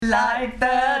Like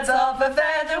birds of a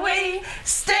feather, we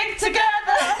stick together.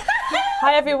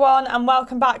 Hi everyone, and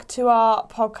welcome back to our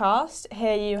podcast.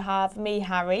 Here you have me,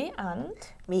 Harry, and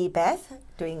me, Beth,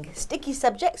 doing sticky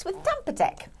subjects with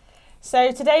Tamper-Tech.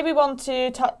 So today we want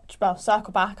to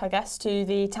circle back, I guess, to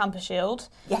the Tamper Shield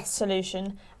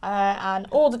solution and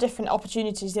all the different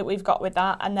opportunities that we've got with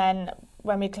that. And then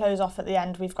when we close off at the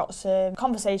end, we've got some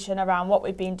conversation around what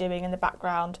we've been doing in the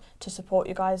background to support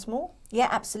you guys more. Yeah,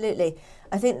 absolutely.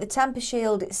 I think the Tamper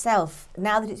Shield itself,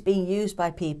 now that it's being used by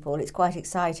people, it's quite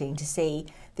exciting to see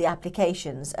the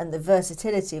applications and the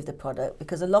versatility of the product,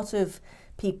 because a lot of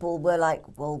people were like,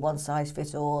 well, one size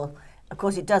fits all. Of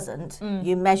course it doesn't.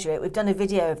 You measure it. We've done a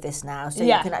video of this now, so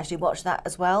you can actually watch that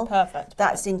as well. Perfect.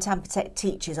 That's in Tamper-Tech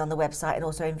Teaches on the website and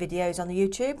also in videos on the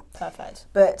YouTube. Perfect.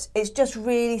 But it's just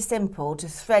really simple to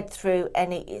thread through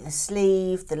the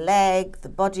sleeve, the leg, the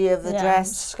body of the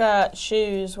dress. Skirt,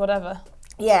 shoes, whatever.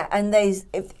 Yeah, and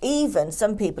even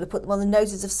some people have put them on the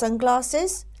noses of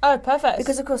sunglasses. Oh, perfect.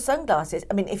 Because, of course, sunglasses,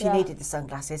 I mean, if you needed the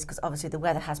sunglasses, because obviously the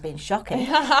weather has been shocking.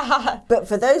 But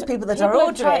for those people that are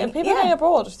ordering... People going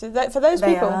abroad, for those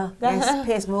they people. Are, yes,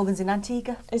 Piers Morgan's in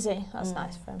Antigua. Is he? That's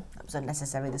nice for him. That was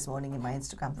unnecessary this morning in my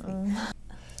Instagram feed.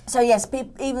 So, yes,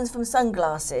 even from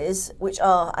sunglasses, which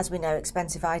are, as we know,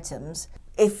 expensive items,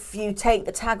 if you take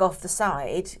the tag off the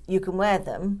side, you can wear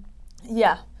them.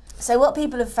 Yeah. So what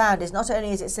people have found is not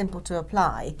only is it simple to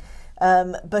apply,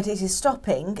 but it is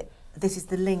stopping... This is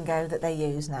the lingo that they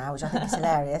use now, which I think is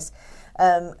hilarious.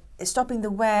 It's stopping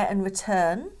the wear and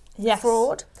return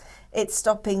fraud. It's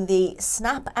stopping the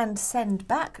snap and send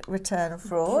back return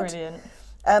fraud. Brilliant.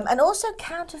 And also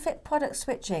counterfeit product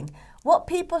switching. What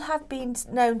people have been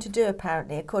known to do,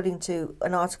 apparently, according to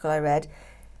an article I read,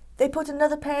 they put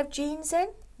another pair of jeans in.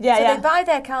 So they buy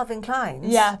their Calvin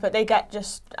Kleins. Yeah, but they get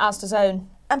just Asda's own.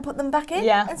 And put them back in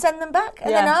and send them back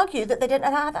and then argue that they don't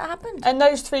know how that happened. And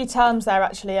those three terms there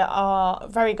actually are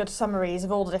very good summaries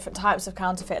of all the different types of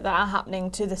counterfeit that are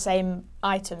happening to the same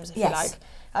items, if you like.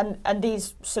 And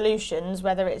these solutions,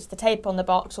 whether it's the tape on the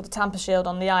box or the Tamper Shield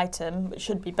on the item, which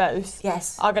should be both,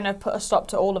 are going to put a stop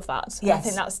to all of that. Yes. I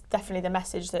think that's definitely the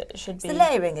message that should be... It's the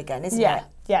layering again, isn't it?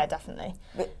 Yeah, definitely.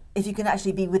 But if you can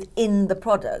actually be within the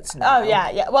product now. Oh,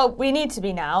 yeah. Well, we need to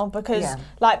be now because,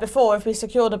 like before, if we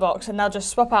secured a box and they'll just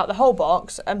swap out the whole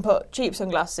box and put cheap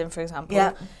sunglasses in, for example.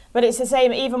 Yeah. But it's the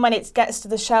same even when it gets to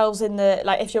the shelves in the,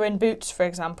 like if you're in Boots, for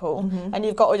example, and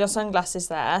you've got all your sunglasses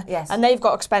there, and they've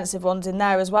got expensive ones in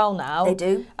there as well now. They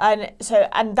do.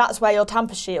 And that's where your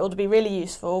Tamper Shield would be really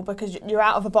useful because you're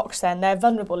out of a box then, they're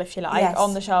vulnerable, if you like,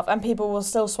 on the shelf, and people will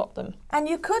still swap them. And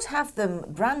you could have them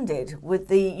branded with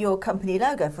your company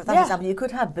logo. For that example, you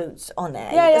could have Boots on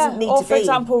it. Yeah, it doesn't need or to for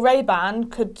example, Ray-Ban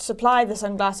could supply the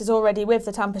sunglasses already with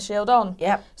the Tamper Shield on.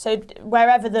 Yep. So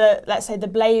wherever let's say the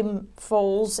blame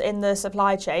falls in the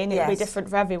supply chain, it'll be different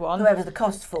for everyone. Whoever the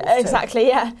cost falls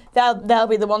Exactly, they'll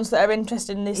be the ones that are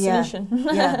interested in this solution.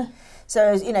 Yeah.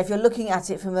 So, if you're looking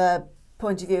at it from a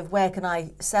point of view of where can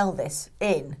I sell this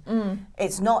in,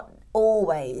 it's not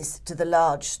always to the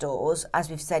large stores. As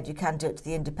we've said, you can do it to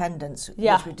the independents,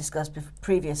 which we discussed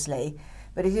previously,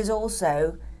 but it is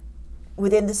also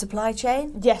within the supply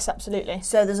chain. Yes, absolutely.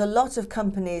 So there's a lot of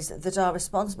companies that are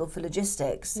responsible for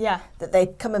logistics. Yeah. That they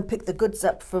come and pick the goods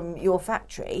up from your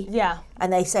factory. Yeah.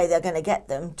 And they say they're going to get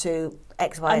them to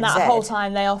X, Y, and Z. And that whole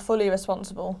time they are fully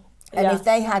responsible. And if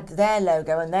they had their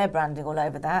logo and their branding all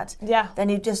over that, then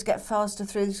you just get faster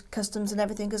through customs and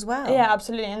everything as well. Yeah,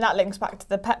 absolutely. And that links back to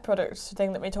the pet products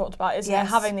thing that we talked about, isn't it?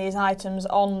 Having these items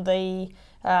on the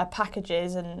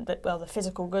packages and the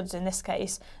physical goods in this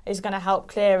case is going to help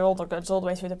clear all the goods all the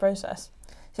way through the process.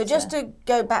 So just to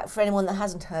go back for anyone that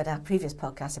hasn't heard our previous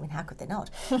podcast, I mean, how could they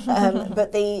not?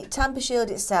 But the Tamper Shield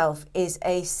itself is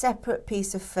a separate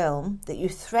piece of film that you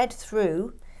thread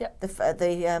through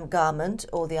the garment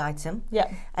or the item,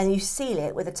 and you seal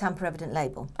it with a tamper-evident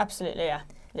label. Absolutely, yeah.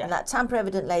 And that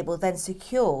tamper-evident label then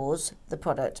secures the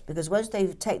product, because once they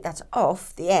take that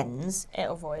off the ends,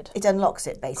 it'll void. It unlocks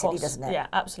it basically, doesn't it? Yeah,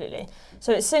 absolutely.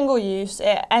 So it's single use.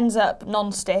 It ends up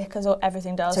non-stick, as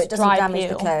everything does. So it doesn't damage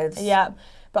the clothes. Yeah,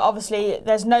 but obviously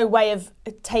there's no way of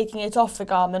taking it off the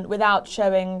garment without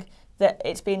showing that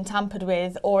it's been tampered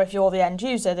with, or if you're the end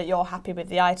user, that you're happy with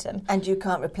the item. And you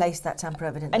can't replace that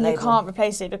tamper-evident label. And you can't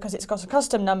replace it because it's got a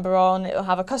custom number on, it'll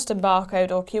have a custom barcode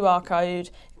or QR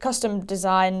code, custom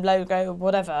design, logo,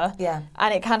 whatever. Yeah.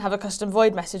 And it can have a custom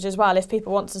void message as well if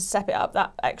people want to step it up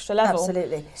that extra level.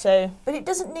 Absolutely. But it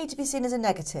doesn't need to be seen as a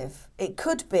negative. It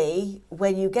could be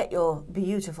when you get your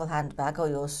beautiful handbag or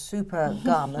your super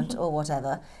garment or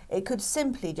whatever, it could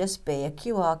simply just be a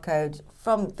QR code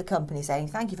from the company saying,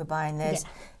 thank you for buying this.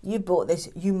 Yeah. You bought this,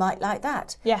 you might like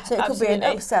that. Yeah, so it absolutely. could be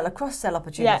an upsell, a cross-sell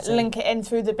opportunity. Yeah, link it in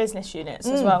through the business units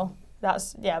as well.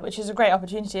 Which is a great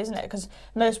opportunity, isn't it? Because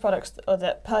most products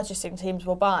that purchasing teams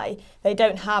will buy, they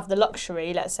don't have the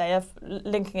luxury, let's say, of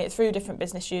linking it through different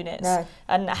business units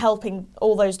and helping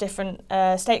all those different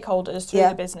stakeholders through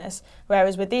the business.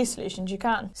 Whereas with these solutions, you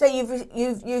can. So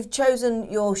you've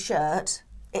chosen your shirt.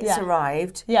 It's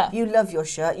arrived. Yeah. You love your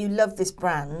shirt. You love this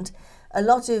brand. A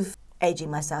lot of,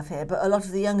 aging myself here, but a lot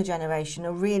of the younger generation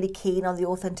are really keen on the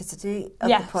authenticity of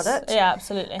the product. Yeah,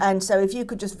 absolutely. And so if you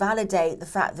could just validate the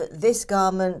fact that this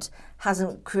garment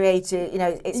hasn't created,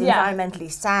 it's environmentally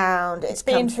sound. It's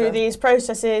been through these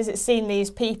processes, it's seen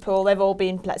these people, they've all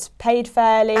been paid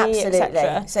fairly,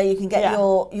 etc. So you can get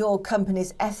your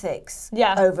company's ethics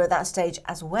over at that stage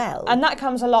as well. And that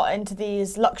comes a lot into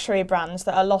these luxury brands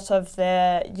that a lot of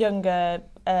the younger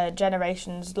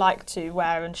generations like to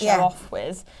wear and show off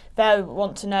with. They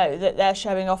want to know that they're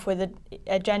showing off with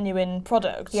a genuine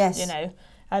product,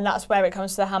 and that's where it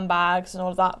comes to the handbags and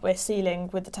all of that. We're sealing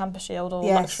with the Tamper Shield or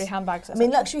luxury handbags. I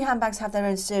mean, luxury handbags have their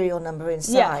own serial number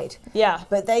inside. Yeah.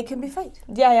 But they can be faked.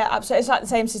 Yeah, absolutely. It's like the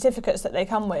same certificates that they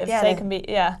come with. Yeah, they can be,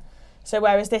 So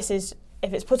whereas this is,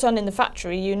 if it's put on in the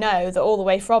factory, you know that all the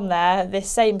way from there, this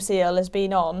same seal has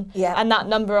been on, and that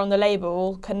number on the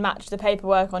label can match the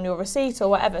paperwork on your receipt or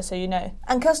whatever, so you know.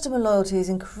 And customer loyalty is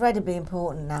incredibly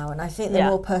important now, and I think the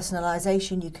more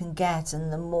personalisation you can get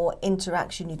and the more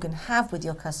interaction you can have with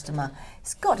your customer,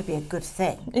 it's got to be a good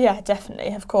thing. Yeah,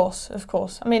 definitely, of course.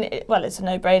 I mean, it's a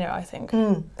no-brainer, I think.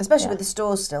 Especially with the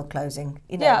stores still closing.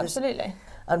 Yeah, absolutely.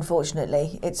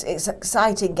 Unfortunately, it's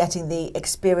exciting getting the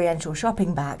experiential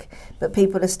shopping back, but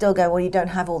people are still going, well, you don't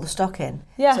have all the stock in.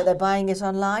 Yeah. So they're buying it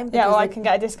online. Yeah, or I can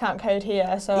get a discount code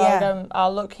here, so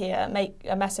I'll look here, make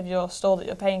a mess of your store that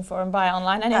you're paying for and buy it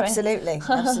online anyway. Absolutely.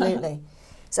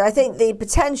 So I think the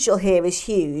potential here is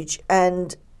huge,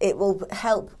 and it will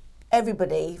help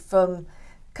everybody from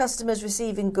customers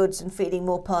receiving goods and feeling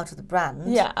more part of the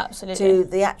brand. Yeah, absolutely. To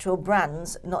the actual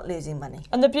brands not losing money.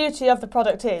 And the beauty of the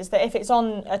product is that if it's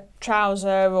on a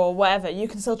trouser or whatever, you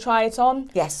can still try it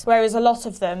on. Yes. Whereas a lot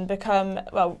of them become,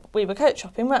 we were coat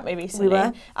shopping, weren't we, recently? We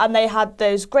were. And they had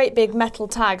those great big metal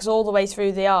tags all the way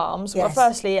through the arms. Yes. Well,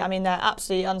 firstly, I mean, they're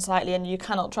absolutely unsightly and you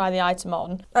cannot try the item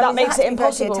on. That makes it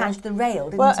impossible. Attached to the rail,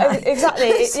 didn't I? Exactly.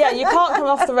 You can't come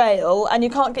off the rail and you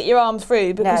can't get your arm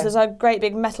through because there's a great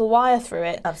big metal wire through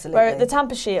it. Absolutely. Where at the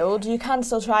Tamper Shield, you can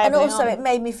still try and everything also on. It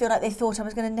made me feel like they thought I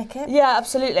was going to nick it. Yeah,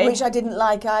 absolutely. Which I didn't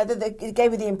like either. It gave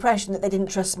me the impression that they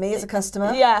didn't trust me as a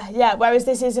customer. Yeah. Whereas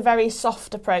this is a very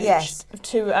soft approach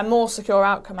to a more secure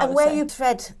outcome, I would say. You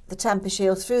thread the Tamper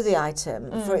Shield through the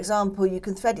item, for example, you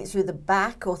can thread it through the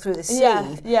back or through the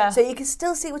sleeve. Yeah. So you can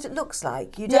still see what it looks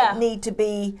like. You don't need to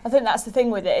be... I think that's the thing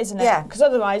with it, isn't it? Yeah. Because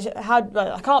otherwise,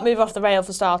 I can't move off the rail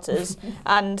for starters.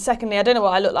 And secondly, I don't know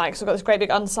what I look like, so I've got this great big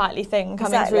unsightly thing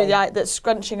coming through that's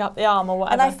scrunching up the arm or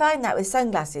whatever. And I find that with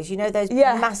sunglasses, those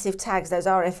massive tags, those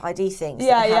RFID things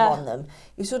that they have on them.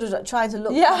 You're sort of trying to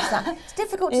look past that. It's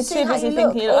difficult to see how you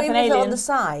look, or even if they're on the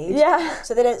side,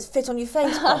 so they don't fit on your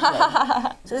face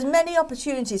properly. So there's many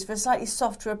opportunities for a slightly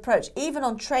softer approach, even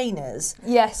on trainers.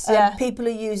 Yes, people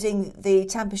are using the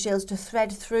Tamper Shields to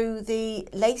thread through the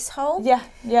lace hole.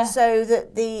 Yeah. So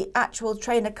that the actual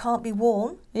trainer can't be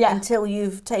worn until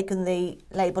you've taken the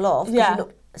label off, because you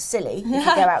look silly if you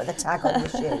go out with a tag on your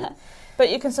shoe. But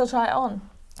you can still try it on.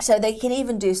 So they can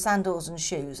even do sandals and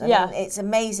shoes. I mean, it's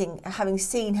amazing having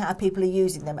seen how people are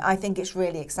using them. I think it's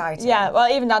really exciting. Yeah,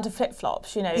 well, even down to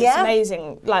flip-flops, it's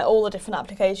amazing, like all the different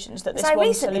applications that this one solution. I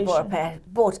recently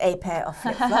bought a pair of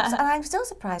flip-flops, and I'm still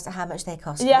surprised at how much they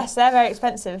cost. Yes, they're very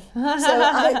expensive.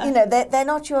 So, they're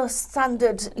not your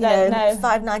standard,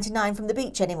 $5.99 from the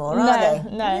beach anymore, are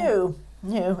they? No.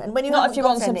 And when you not if you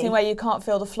want something where you can't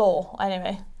feel the floor,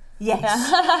 anyway.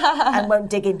 Yes, and won't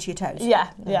dig into your toes. Yeah.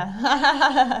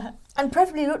 And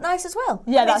preferably look nice as well.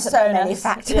 Yeah, that's so many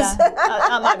factors. Yeah,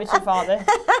 that might be too far though.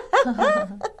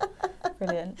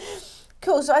 Brilliant.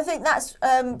 Cool, so I think that's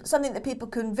something that people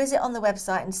can visit on the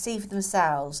website and see for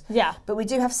themselves. Yeah. But we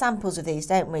do have samples of these,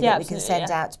 don't we, that we can send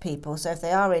out to people. So if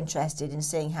they are interested in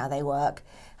seeing how they work,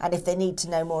 and if they need to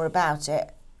know more about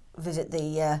it, visit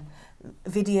the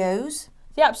videos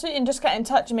Yeah, absolutely, and just get in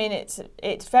touch. I mean,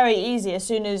 it's very easy as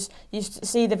soon as you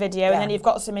see the video and then you've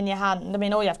got some in your hand. I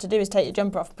mean, all you have to do is take your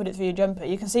jumper off and put it through your jumper.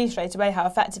 You can see straight away how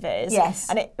effective it is. Yes.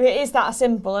 And it is that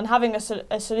simple, and having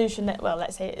a solution that, well,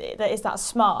 let's say, that is that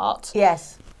smart.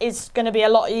 Yes. It's going to be a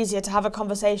lot easier to have a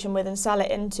conversation with and sell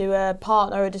it into a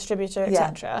partner, a distributor,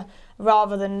 etc.,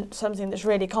 rather than something that's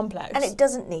really complex. And it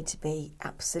doesn't need to be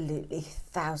absolutely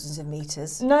thousands of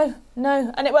metres. No,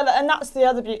 and that's the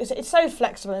other beauty. It's so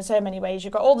flexible in so many ways.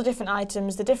 You've got all the different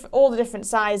items, all the different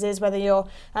sizes, whether you're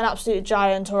an absolute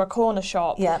giant or a corner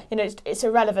shop. Yeah. You know, it's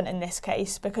irrelevant in this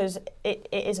case because it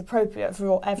is appropriate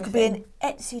for everything. It could be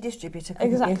an Etsy distributor,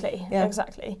 couldn't Exactly, you? Yeah.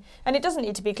 exactly. And it doesn't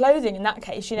need to be clothing in that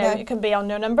case. You know, it can be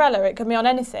on an umbrella, it can be on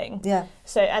anything. Yeah.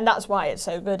 So, and that's why it's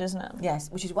so good, isn't it?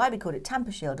 Yes, which is why we call it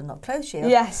Tamper Shield and not Clothes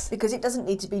Shield. Yes. Because it doesn't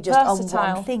need to be just Versatile.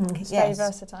 on one thing. It's very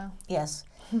versatile. Yes.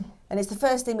 And it's the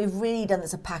first thing we've really done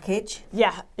that's a package.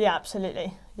 Yeah,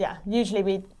 absolutely. Yeah, usually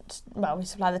we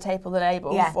supply the tape or the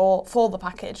label for the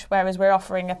package, whereas we're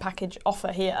offering a package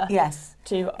offer here. Yes.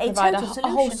 To provide a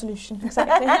whole solution.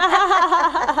 Exactly.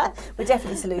 We're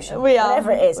definitely solution. We are.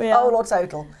 Whatever it is, We whole are. or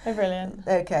total. Oh, brilliant.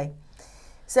 Okay.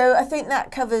 So I think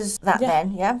that covers that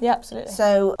then, yeah? Yeah, absolutely.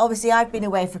 So obviously I've been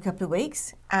away for a couple of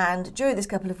weeks, and during this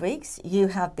couple of weeks you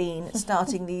have been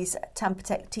starting these Tamper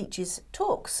Tech Teachers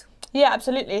talks. Yeah,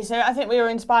 absolutely. So I think we were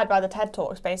inspired by the TED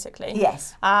Talks, basically.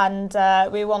 Yes. And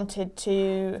we wanted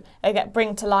to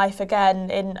bring to life again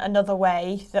in another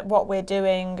way that what we're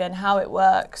doing and how it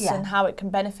works and how it can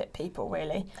benefit people,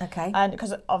 really. Okay. And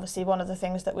because obviously one of the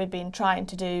things that we've been trying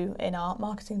to do in our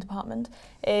marketing department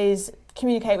is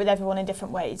communicate with everyone in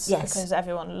different ways. Yes. Because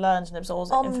everyone learns and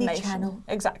absorbs information. Omnichannel.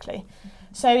 Exactly.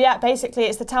 So yeah, basically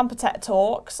it's the Tamper Tech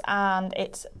Talks, and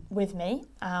it's with me,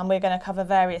 and we're going to cover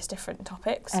various different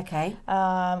topics. Okay.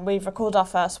 We've recorded our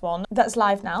first one. That's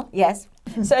live now. Yes.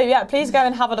 So yeah, please go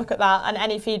and have a look at that, and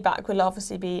any feedback will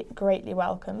obviously be greatly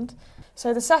welcomed.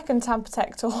 So the second Tamper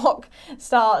Tech Talk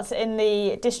starts in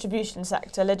the distribution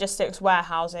sector, logistics,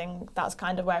 warehousing. That's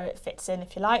kind of where it fits in,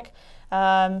 if you like.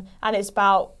 And it's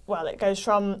about, it goes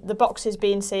from the boxes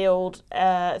being sealed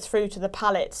through to the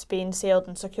pallets being sealed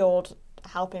and secured,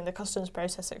 helping the customs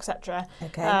process, etc.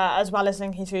 Okay. As well as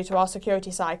linking through to our security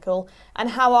cycle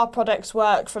and how our products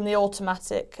work from the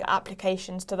automatic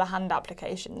applications to the hand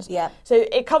applications. Yeah. So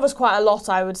it covers quite a lot,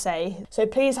 I would say. So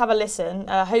please have a listen.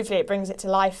 Hopefully it brings it to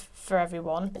life for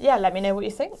everyone. Yeah, let me know what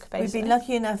you think, basically. We've been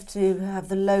lucky enough to have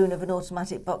the loan of an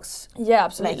automatic box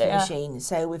absolutely, making machine.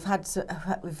 So we've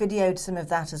videoed some of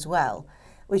that as well,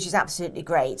 which is absolutely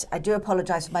great. I do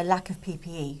apologise for my lack of PPE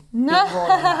being worn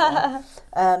on that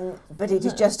one. But it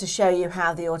is just to show you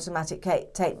how the automatic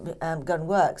tape gun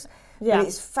works. Yeah. But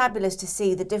it's fabulous to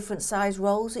see the different size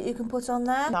rolls that you can put on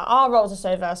there. Now, our rolls are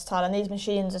so versatile and these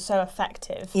machines are so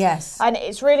effective. Yes. And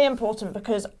it's really important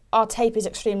because our tape is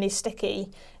extremely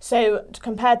sticky. So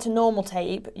compared to normal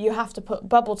tape, you have to put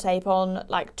bubble tape on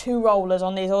like 2 rollers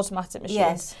on these automatic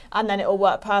machines, and then it will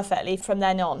work perfectly from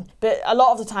then on. But a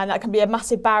lot of the time that can be a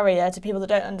massive barrier to people that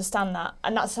don't understand that,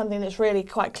 and that's something that's really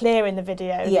quite clear in the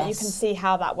video. That you can see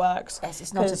how that works. Yes,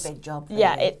 it's not a big job. Really.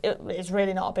 Yeah, it's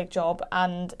really not a big job,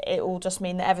 and it will just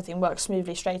mean that everything works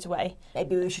smoothly straight away.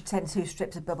 Maybe we should send 2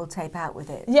 strips of bubble tape out with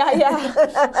it. Yeah.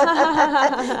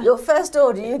 Your first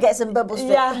order, you get some bubble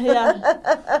strips.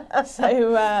 Yeah.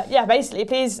 So basically,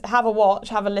 please have a watch,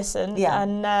 have a listen,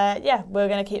 and we're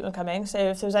going to keep them coming. So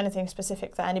if there was anything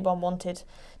specific that anyone wanted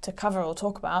to cover or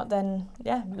talk about, then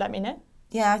let me know.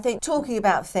 Yeah, I think talking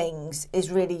about things is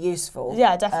really useful.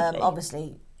 Yeah, definitely.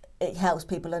 Obviously, it helps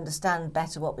people understand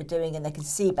better what we're doing and they can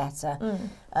see better.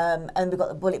 And we've got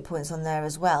the bullet points on there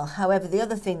as well. However, the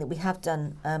other thing that we have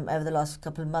done over the last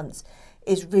couple of months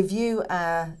is review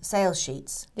our sales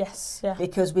sheets. Yes, yeah.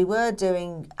 Because we were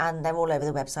doing, and they're all over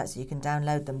the website so you can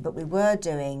download them, but we were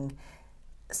doing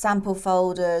sample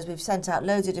folders, we've sent out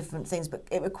loads of different things, but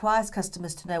it requires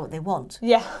customers to know what they want.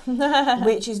 Yeah.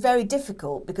 Which is very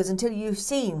difficult because until you've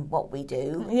seen what we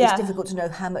do, it's difficult to know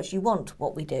how much you want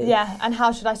what we do. Yeah, and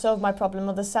how should I solve my problem?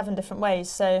 Well, there's 7 different ways,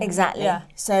 so... Exactly. Yeah.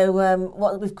 So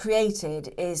what we've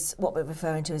created is what we're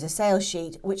referring to as a sales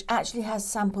sheet, which actually has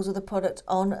samples of the product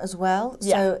on as well.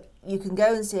 Yeah. So you can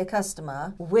go and see a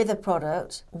customer with a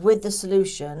product, with the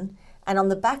solution, and on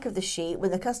the back of the sheet, when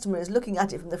the customer is looking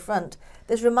at it from the front,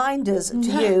 there's reminders to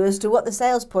you as to what the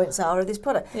sales points are of this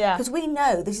product. Yeah. Because we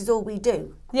know this is all we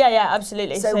do. Yeah,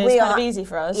 absolutely. So it's kind of easy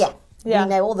for us. Yeah. We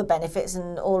know all the benefits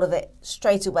and all of it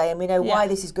straight away, and we know why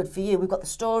this is good for you. We've got the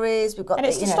stories, we've got and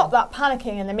it's to stop that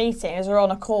panicking in the meeting as we're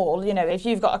on a call. You know, if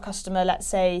you've got a customer, let's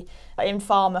say in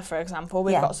pharma, for example,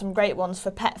 we've got some great ones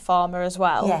for pet pharma as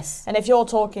well. Yes. And if you're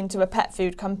talking to a pet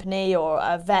food company or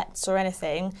a vets or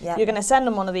anything, you're going to send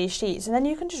them one of these sheets, and then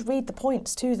you can just read the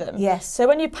points to them. Yes. So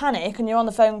when you panic and you're on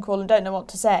the phone call and don't know what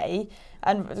to say,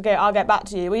 and go, I'll get back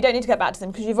to you. Well, you don't need to get back to them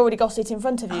because you've already got it in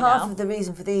front of you Half now. of the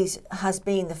reason for these has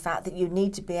been the fact that you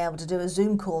need to be able to do a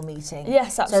Zoom call meeting.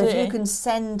 Yes, absolutely. So if you can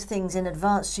send things in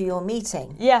advance to your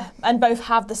meeting. Yeah, and both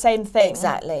have the same thing.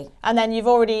 Exactly. And then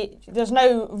there's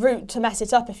no route to mess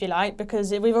it up, if you like,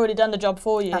 because we've already done the job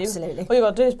for you. Absolutely. All you've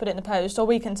got to do is put it in the post, or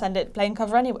we can send it plain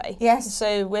cover anyway. Yes.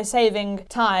 So we're saving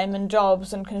time and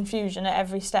jobs and confusion at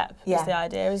every step, is the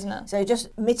idea, isn't it? So it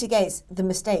just mitigates the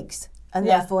mistakes. And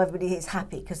therefore everybody is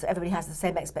happy because everybody has the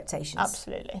same expectations.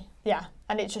 Absolutely, yeah.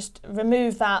 And it's just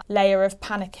remove that layer of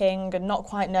panicking and not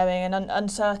quite knowing and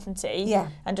uncertainty. Yeah.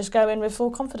 And just go in with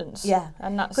full confidence. Yeah.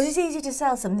 And that's because it's easy to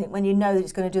sell something when you know that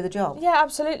it's going to do the job. Yeah,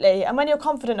 absolutely. And when you're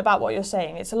confident about what you're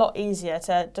saying, it's a lot easier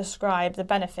to describe the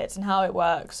benefits and how it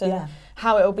works and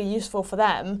how it will be useful for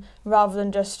them, rather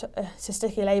than just to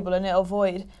stick a label and it'll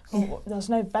void. Well, there's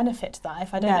no benefit to that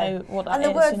if I don't know what that is.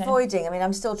 And the word voiding, I mean,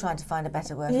 I'm still trying to find a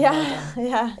better word for voiding.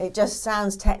 Yeah. It just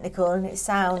sounds technical and it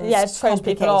sounds it throws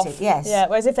people off. Yes. Yeah,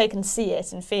 whereas if they can see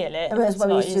it and feel it, whereas when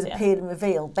we used to do the easier. peel and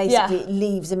reveal, basically it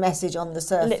leaves a message on the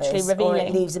surface. Literally or it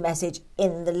revealing. leaves a message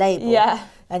in the label. Yeah.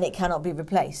 And it cannot be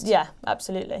replaced. Yeah,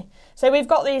 absolutely. So we've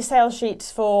got these sales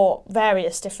sheets for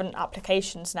various different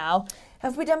applications now.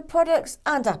 Have we done products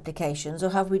and applications, or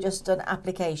have we just done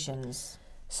applications?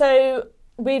 So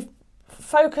we've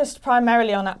focused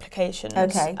primarily on applications.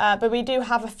 Okay. But we do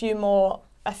have a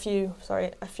few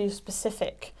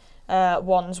specific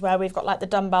ones where we've got like the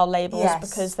dumbbell labels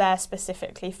because they're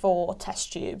specifically for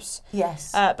test tubes.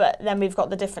 Yes. But then we've got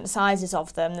the different sizes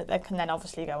of them that they can then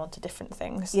obviously go on to different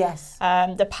things. Yes.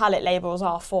 The pallet labels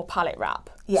are for pallet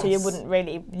wrap. Yes. So you wouldn't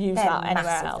really use They're that anywhere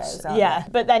massive, else. those, aren't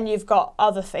they? But then you've got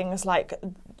other things like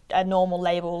a normal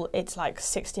label, it's like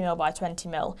 60mm by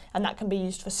 20mm, and that can be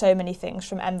used for so many things,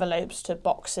 from envelopes to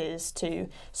boxes to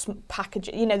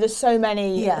packaging. You know, there's so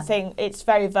many things. It's a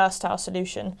very versatile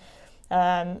solution.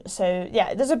 There's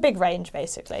a big range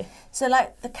basically. So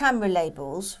like the camera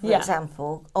labels, for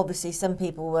example, obviously some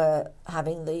people were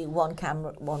having the one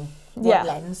camera, one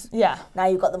lens. Yeah. Now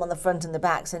you've got them on the front and the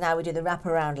back, so now we do the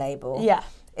wraparound label. Yeah.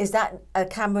 Is that a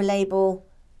camera label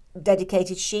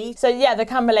dedicated sheet? So the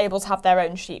camera labels have their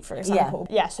own sheet, for example.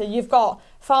 So you've got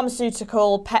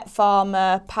pharmaceutical, pet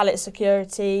pharma, pallet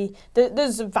security.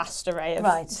 There's a vast array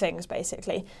of things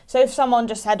basically. So if someone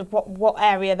just said what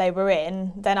area they were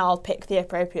in, then I'll pick the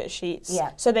appropriate sheets.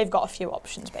 Yeah. So they've got a few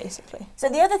options basically. So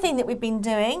the other thing that we've been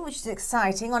doing, which is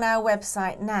exciting, on our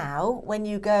website now, when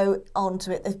you go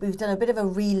onto it, we've done a bit of a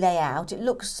re-layout. It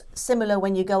looks similar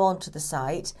when you go onto the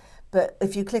site, but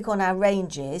if you click on our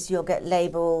ranges, you'll get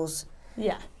labels,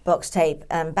 box tape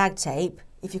and bag tape.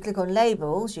 If you click on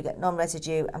labels, you get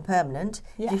non-residue and permanent.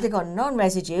 If you click on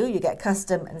non-residue, you get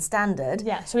custom and standard.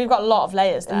 Yeah, so we've got a lot of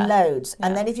layers there. Loads.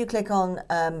 And then if you click on,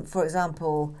 for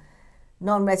example,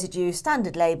 non-residue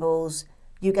standard labels,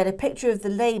 you get a picture of the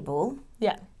label.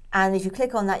 Yeah. And if you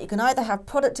click on that, you can either have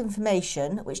product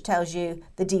information, which tells you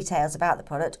the details about the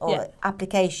product, or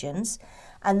applications.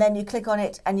 And then you click on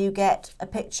it and you get a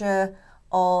picture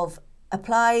of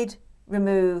applied,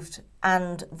 removed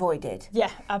and voided. Yeah,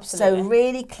 absolutely. So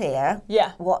really clear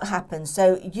what happens.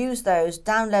 So use those,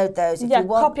 download those if you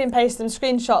want. Copy and paste them,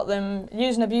 screenshot them,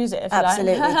 use and abuse it if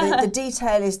absolutely. you like. the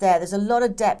detail is there. There's a lot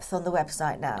of depth on the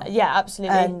website now. Yeah,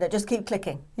 absolutely. And just keep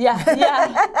clicking.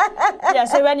 Yeah.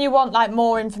 So when you want like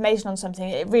more information on something,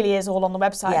 it really is all on the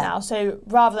website now. So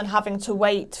rather than having to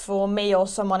wait for me or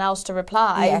someone else to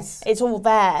reply, it's all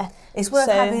there. It's worth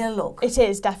having a look. It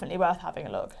is definitely worth having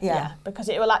a look. Yeah, because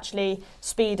it will actually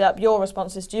speed up your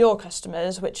responses to your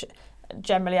customers, which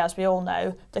generally, as we all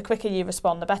know, the quicker you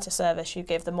respond, the better service you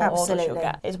give, the more orders you'll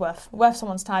get. It's worth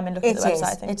someone's time in looking at the website,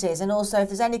 I think. It is. And also, if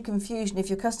there's any confusion, if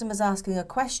your customer's asking a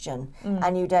question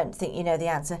and you don't think you know the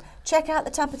answer, check out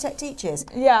the Tamper Tech Teachers.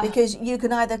 Yeah. Because you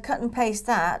can either cut and paste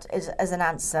that as an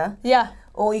answer. Yeah.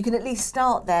 Or you can at least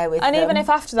start there with And them. even if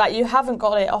after that you haven't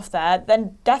got it off there,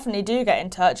 then definitely do get in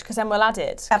touch, because then we'll add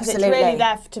it. Absolutely. Because it's really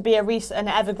there to be an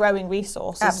ever-growing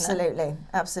resource, Absolutely. isn't it?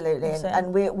 Absolutely.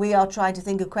 And we are trying to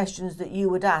think of questions that you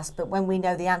would ask, but when we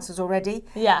know the answers already,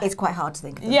 it's quite hard to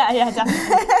think of them. Yeah,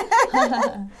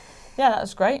 definitely. Yeah, that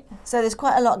was great. So there's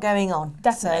quite a lot going on.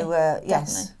 Definitely. So,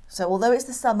 yes. Definitely. So although it's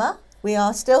the summer, we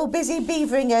are still busy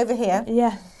beavering over here.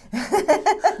 Yeah.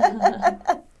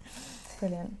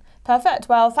 Brilliant. Perfect.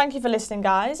 Well, thank you for listening,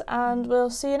 guys, and we'll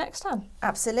see you next time.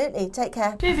 Absolutely. Take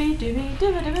care. Doobie, doobie,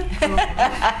 doobie,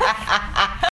 doobie.